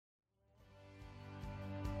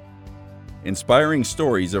inspiring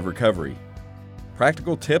stories of recovery,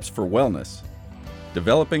 practical tips for wellness,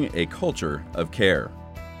 developing a culture of care.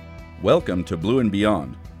 Welcome to Blue and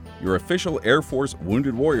Beyond, your official Air Force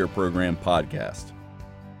Wounded Warrior Program podcast.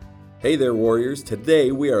 Hey there, Warriors.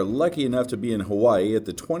 Today we are lucky enough to be in Hawaii at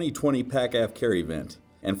the 2020 PACAF Care event.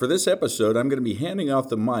 And for this episode, I'm going to be handing off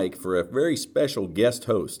the mic for a very special guest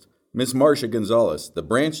host, Ms. Marcia Gonzalez, the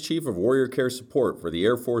Branch Chief of Warrior Care Support for the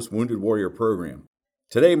Air Force Wounded Warrior Program.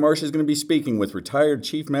 Today, Marcia is going to be speaking with retired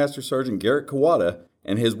Chief Master Sergeant Garrett Kawada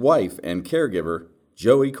and his wife and caregiver,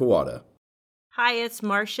 Joey Kawada. Hi, it's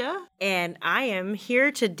Marcia, and I am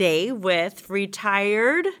here today with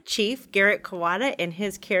retired Chief Garrett Kawada and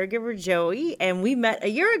his caregiver, Joey, and we met a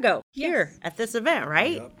year ago here at this event,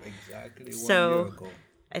 right? Yep, exactly 1 So year ago.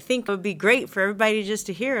 I think it would be great for everybody just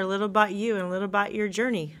to hear a little about you and a little about your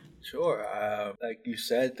journey. Sure. Like you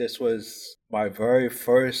said, this was my very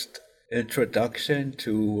first introduction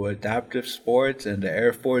to adaptive sports and the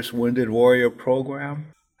Air Force Wounded Warrior Program.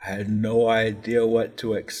 I had no idea what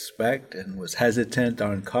to expect and was hesitant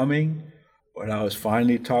on coming, but I was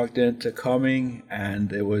finally talked into coming,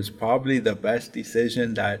 and it was probably the best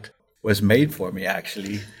decision that was made for me,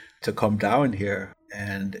 actually, to come down here.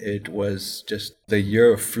 And it was just, the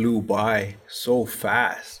year flew by so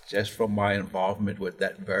fast just from my involvement with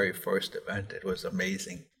that very first event. It was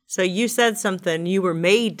amazing. So you said something, you were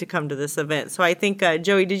made to come to this event. So I think,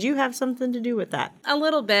 Joey, did you have something to do with that? A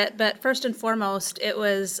little bit, but first and foremost, it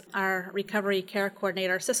was our recovery care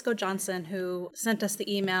coordinator, Cisco Johnson, who sent us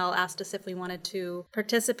the email, asked us if we wanted to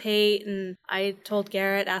participate. And I told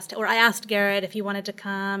Garrett, I asked Garrett if he wanted to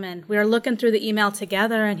come. And we were looking through the email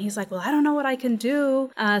together, and he's like, well, I don't know what I can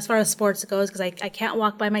do as far as sports goes, because I can't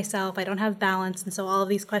walk by myself. I don't have balance. And so all of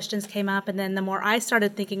these questions came up. And then the more I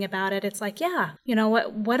started thinking about it, it's like, yeah, you know,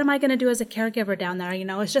 what am I going to do as a caregiver down there? You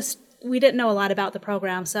know, it's just, we didn't know a lot about the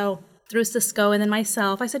program. So through Cisco and then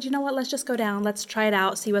myself, I said, you know what, let's just go down. Let's try it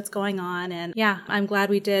out, see what's going on. And yeah, I'm glad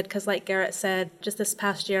we did, because like Garrett said, just this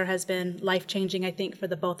past year has been life-changing, I think, for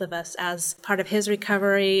the both of us as part of his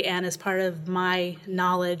recovery and as part of my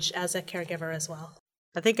knowledge as a caregiver as well.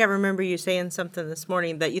 I think I remember you saying something this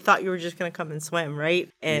morning that you thought you were just going to come and swim, right?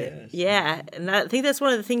 And Yes. yeah, and I think that's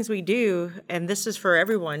one of the things we do, and this is for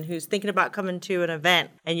everyone who's thinking about coming to an event,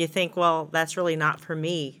 and you think, well, that's really not for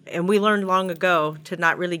me. And we learned long ago to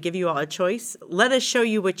not really give you all a choice. Let us show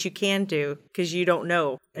you what you can do, because you don't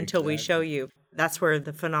know until we show you. That's where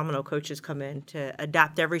the phenomenal coaches come in, to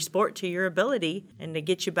adapt every sport to your ability and to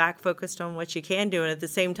get you back focused on what you can do. And at the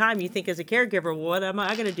same time, you think as a caregiver, well, what am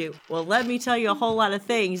I going to do? Well, let me tell you a whole lot of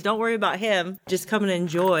things. Don't worry about him. Just come and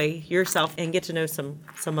enjoy yourself and get to know some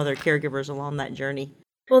other caregivers along that journey.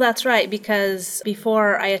 Well, that's right, because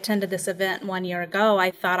before I attended this event 1 year ago,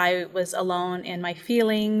 I thought I was alone in my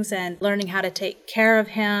feelings and learning how to take care of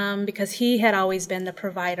him, because he had always been the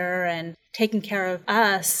provider and taking care of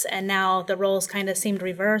us, and now the roles kind of seemed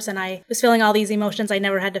reversed, and I was feeling all these emotions I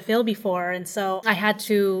never had to feel before. And so I had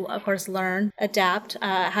to, of course, learn, adapt,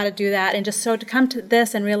 how to do that. And just so to come to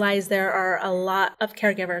this and realize there are a lot of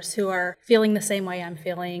caregivers who are feeling the same way I'm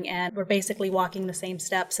feeling, and we're basically walking the same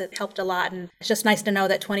steps. It helped a lot. And it's just nice to know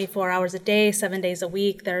that 24 hours a day, 7 days a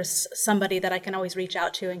week, there's somebody that I can always reach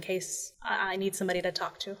out to in case I need somebody to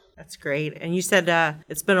talk to. That's great. And you said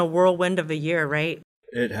it's been a whirlwind of a year, right?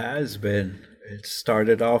 It has been. It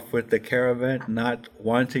started off with the caravan, not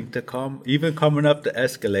wanting to come. Even coming up the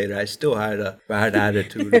escalator, I still had a bad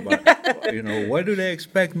attitude about, what do they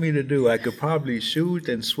expect me to do? I could probably shoot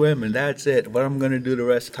and swim, and that's it. What I'm going to do the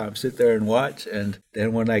rest of the time, sit there and watch. And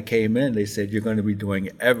then when I came in, they said, you're going to be doing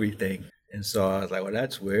everything. And so I was like, well,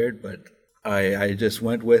 that's weird, but I just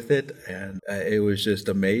went with it, and it was just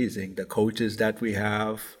amazing. The coaches that we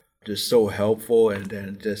have, just so helpful, and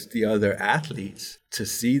then just the other athletes, to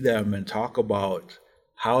see them and talk about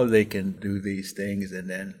how they can do these things. And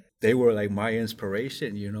then they were like my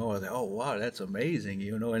inspiration, I was like, oh wow, that's amazing,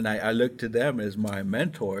 and I looked to them as my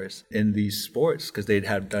mentors in these sports, because they'd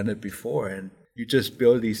have done it before. And you just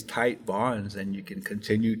build these tight bonds, and you can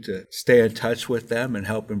continue to stay in touch with them and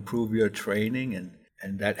help improve your training.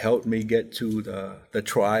 And that helped me get to the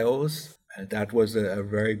trials, and that was a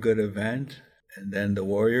very good event. And then the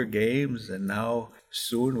Warrior Games, and now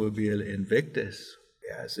soon will be Invictus.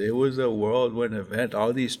 Yes, it was a whirlwind event.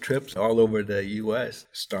 All these trips all over the U.S.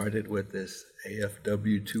 started with this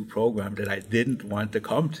AFW2 program that I didn't want to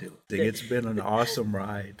come to. It's been an awesome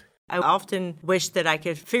ride. I often wish that I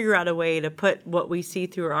could figure out a way to put what we see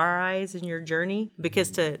through our eyes in your journey,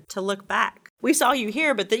 because to look back We saw you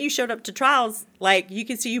here, but then you showed up to trials. Like, you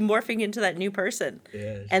could see you morphing into that new person.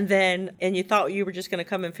 Yes. And you thought you were just going to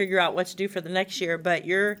come and figure out what to do for the next year. But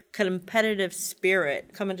your competitive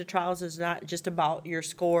spirit coming to trials is not just about your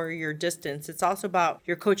score, your distance. It's also about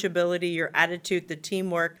your coachability, your attitude, the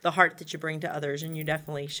teamwork, the heart that you bring to others. And you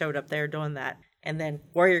definitely showed up there doing that. And then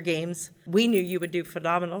Warrior Games, we knew you would do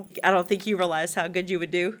phenomenal. I don't think you realized how good you would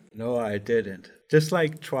do. No, I didn't. Just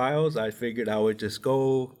like trials, I figured I would just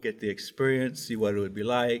go, get the experience, see what it would be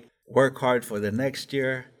like, work hard for the next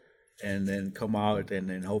year, and then come out and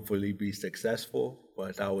then hopefully be successful.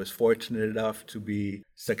 But I was fortunate enough to be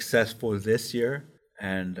successful this year.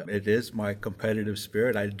 And it is my competitive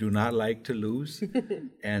spirit. I do not like to lose.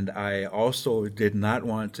 And I also did not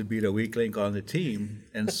want to be the weak link on the team.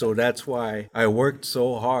 And so that's why I worked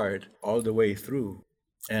so hard all the way through.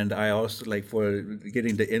 And I also, like, for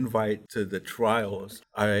getting the invite to the trials,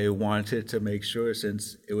 I wanted to make sure,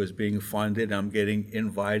 since it was being funded, I'm getting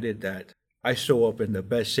invited, that I show up in the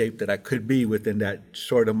best shape that I could be within that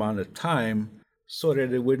short amount of time, so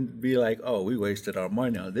that it wouldn't be like, oh, we wasted our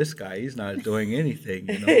money on this guy. He's not doing anything,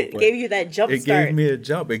 you know. It gave you that jump start. It gave me a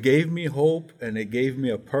jump. It gave me hope, and it gave me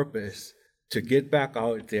a purpose to get back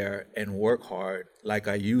out there and work hard like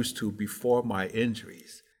I used to before my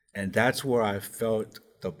injuries. And that's where I felt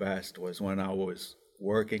the best, was when I was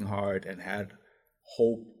working hard and had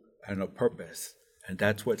hope and a purpose. And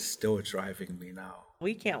that's what's still driving me now.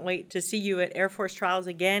 We can't wait to see you at Air Force Trials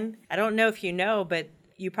again. I don't know if you know, but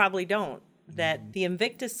you probably don't, that the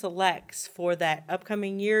Invictus Selects for that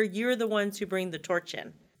upcoming year, you're the ones who bring the torch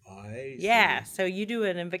in. I see. Yeah, so you do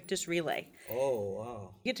an Invictus relay. Oh,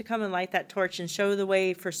 wow. You get to come and light that torch and show the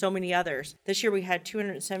way for so many others. This year we had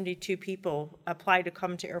 272 people apply to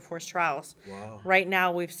come to Air Force Trials. Wow. Right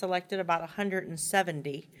now we've selected about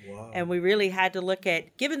 170. Wow. And we really had to look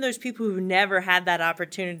at giving those people who never had that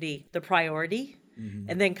opportunity the priority.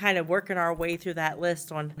 And then kind of working our way through that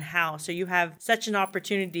list on how. So you have such an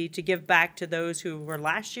opportunity to give back to those who were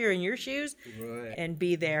last year in your shoes, Right. and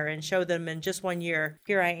be there and show them in just 1 year,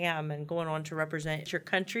 here I am, and going on to represent your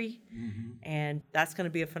country. And that's going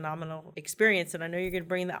to be a phenomenal experience. And I know you're going to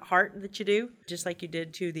bring that heart that you do, just like you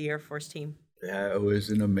did to the Air Force team. Yeah, it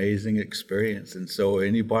was an amazing experience. And so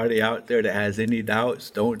anybody out there that has any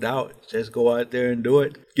doubts, don't doubt. Just go out there and do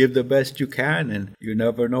it. Give the best you can, and you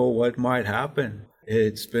never know what might happen.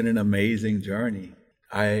 It's been an amazing journey.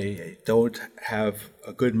 I don't have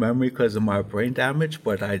a good memory because of my brain damage,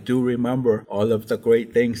 but I do remember all of the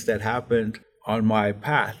great things that happened on my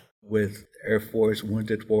path with Air Force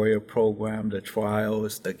Wounded Warrior Program, the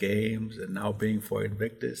trials, the games, and now being for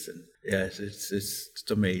Invictus. And yes,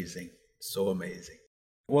 it's amazing. So amazing.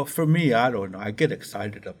 Well, for me, I don't know. I get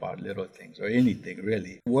excited about little things or anything,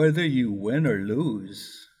 really. Whether you win or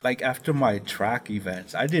lose, like after my track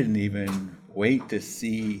events, I didn't even wait to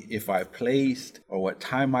see if I placed or what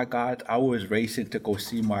time I got. I was racing to go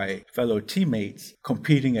see my fellow teammates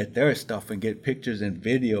competing at their stuff and get pictures and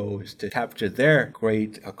videos to capture their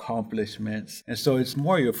great accomplishments. And so it's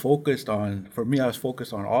more you're focused on, for me, I was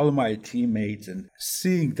focused on all of my teammates, and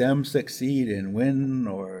seeing them succeed and win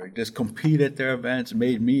or just compete at their events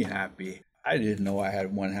made me happy. I didn't know I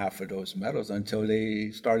had one half of those medals until they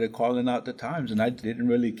started calling out the times, and I didn't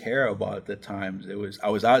really care about the times. I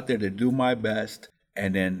was out there to do my best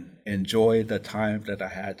and then enjoy the time that I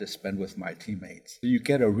had to spend with my teammates. You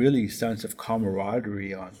get a really sense of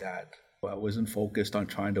camaraderie on that. I wasn't focused on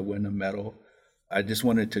trying to win a medal. I just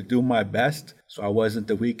wanted to do my best, so I wasn't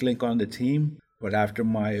the weak link on the team. But after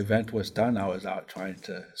my event was done, I was out trying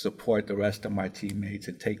to support the rest of my teammates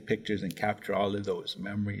and take pictures and capture all of those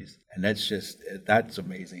memories. And that's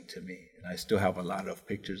amazing to me. And I still have a lot of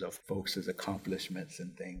pictures of folks' accomplishments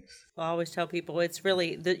and things. I always tell people it's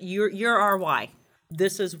really, you're our why.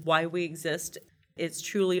 This is why we exist. It's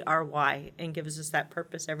truly our why, and gives us that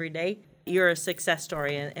purpose every day. You're a success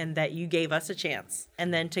story, and that you gave us a chance.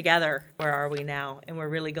 And then together, where are we now? And we're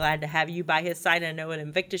really glad to have you by his side. I know at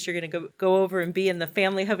Invictus you're going to go over and be in the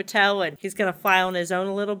family hotel, and he's going to fly on his own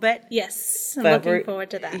a little bit. Yes, I'm looking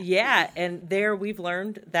forward to that. Yeah, and there we've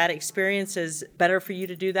learned that experience is better for you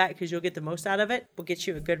to do that because you'll get the most out of it. We'll get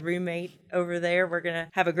you a good roommate over there. We're going to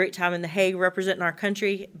have a great time in The Hague representing our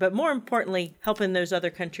country, but more importantly, helping those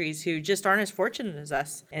other countries who just aren't as fortunate as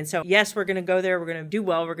us. And so, yes, we're going to go there. We're going to do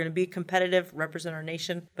well. We're going to be competitive, represent our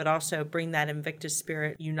nation, but also bring that Invictus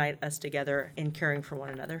spirit, unite us together in caring for one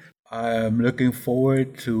another. I'm looking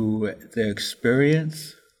forward to the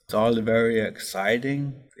experience. It's all very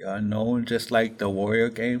exciting, the unknown, just like the Warrior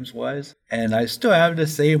Games was. And I still have the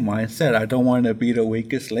same mindset. I don't want to be the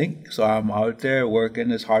weakest link, so I'm out there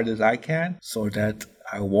working as hard as I can so that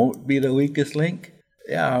I won't be the weakest link.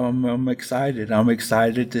 Yeah, I'm excited. I'm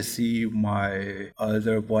excited to see my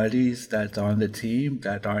other buddies that's on the team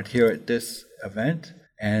that aren't here at this event,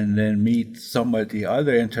 and then meet some of the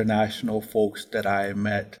other international folks that I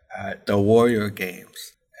met at the Warrior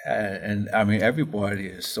Games. And I mean, everybody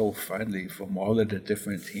is so friendly from all of the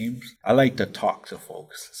different teams. I like to talk to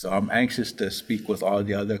folks, so I'm anxious to speak with all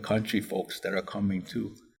the other country folks that are coming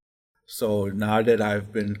too. So now that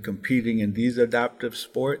I've been competing in these adaptive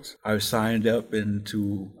sports, I've signed up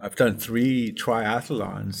I've done 3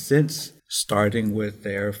 triathlons since starting with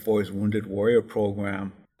the Air Force Wounded Warrior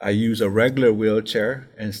program. I use a regular wheelchair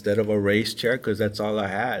instead of a race chair because that's all I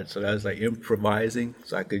had. So that was like improvising.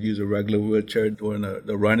 So I could use a regular wheelchair during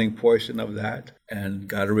the running portion of that, and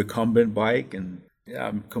got a recumbent bike. And yeah,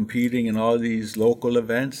 I'm competing in all these local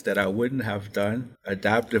events that I wouldn't have done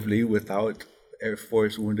adaptively without Air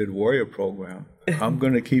Force Wounded Warrior program. I'm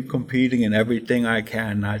going to keep competing in everything I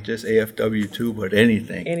can, not just AFW2, but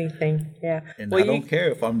anything. Anything, yeah. And I don't care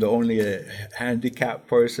if I'm the only handicapped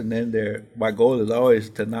person in there. My goal is always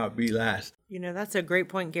to not be last. You know, that's a great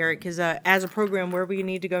point, Garrett, because as a program, where we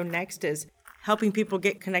need to go next is helping people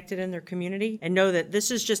get connected in their community and know that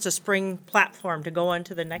this is just a spring platform to go on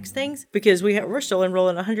to the next things, because we're still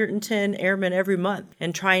enrolling 110 airmen every month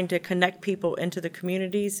and trying to connect people into the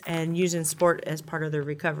communities and using sport as part of their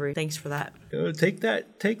recovery. Thanks for that. Take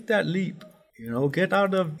that leap. Get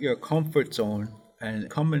out of your comfort zone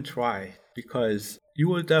and come and try, because you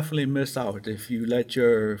will definitely miss out if you let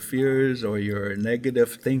your fears or your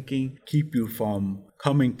negative thinking keep you from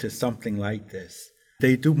coming to something like this.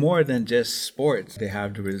 They do more than just sports. They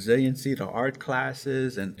have the resiliency, the art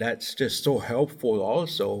classes, and that's just so helpful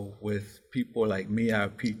also with people like me. I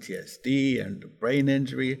have PTSD and brain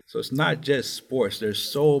injury. So it's not just sports. There's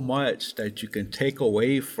so much that you can take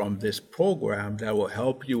away from this program that will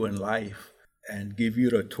help you in life and give you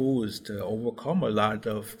the tools to overcome a lot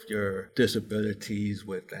of your disabilities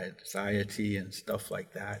with anxiety and stuff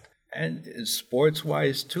like that. And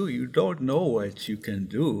sports-wise, too, you don't know what you can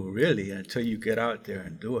do, really, until you get out there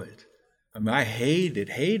and do it. I mean, I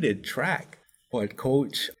hated track, but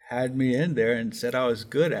Coach had me in there and said I was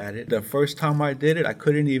good at it. The first time I did it, I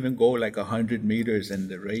couldn't even go like 100 meters in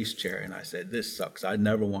the race chair, and I said, this sucks. I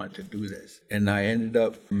never want to do this. And I ended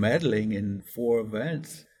up medaling in 4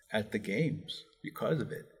 events at the games because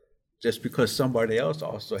of it, just because somebody else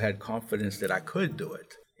also had confidence that I could do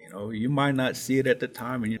it. You might not see it at the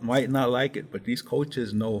time and you might not like it, but these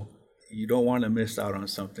coaches know you don't want to miss out on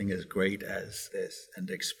something as great as this. And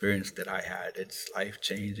the experience that I had, it's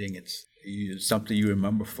life-changing. It's something you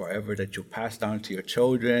remember forever that you'll pass down to your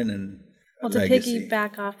children and to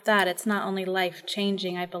piggyback off that, it's not only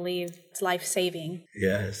life-changing, I believe, it's life-saving.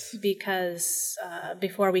 Yes. Because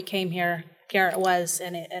before we came here, Garrett was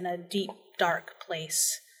in a deep, dark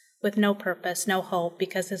place with no purpose, no hope,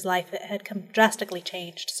 because his life had drastically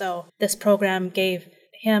changed. So this program gave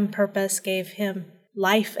him purpose, gave him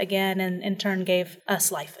life again, and in turn gave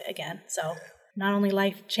us life again. So not only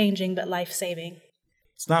life-changing, but life-saving.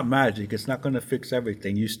 It's not magic. It's not going to fix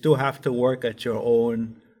everything. You still have to work at your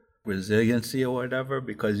own resiliency or whatever,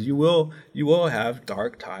 because you will have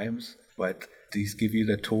dark times, but these give you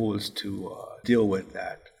the tools to deal with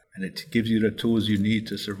that. And it gives you the tools you need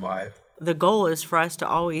to survive. The goal is for us to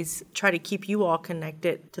always try to keep you all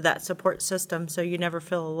connected to that support system so you never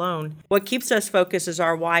feel alone. What keeps us focused is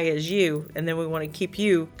our why is you, and then we want to keep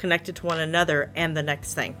you connected to one another and the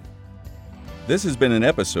next thing. This has been an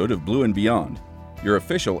episode of Blue and Beyond, your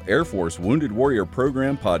official Air Force Wounded Warrior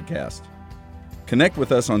Program podcast. Connect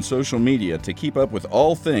with us on social media to keep up with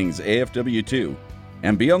all things AFW2,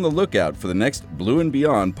 and be on the lookout for the next Blue and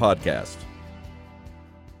Beyond podcast.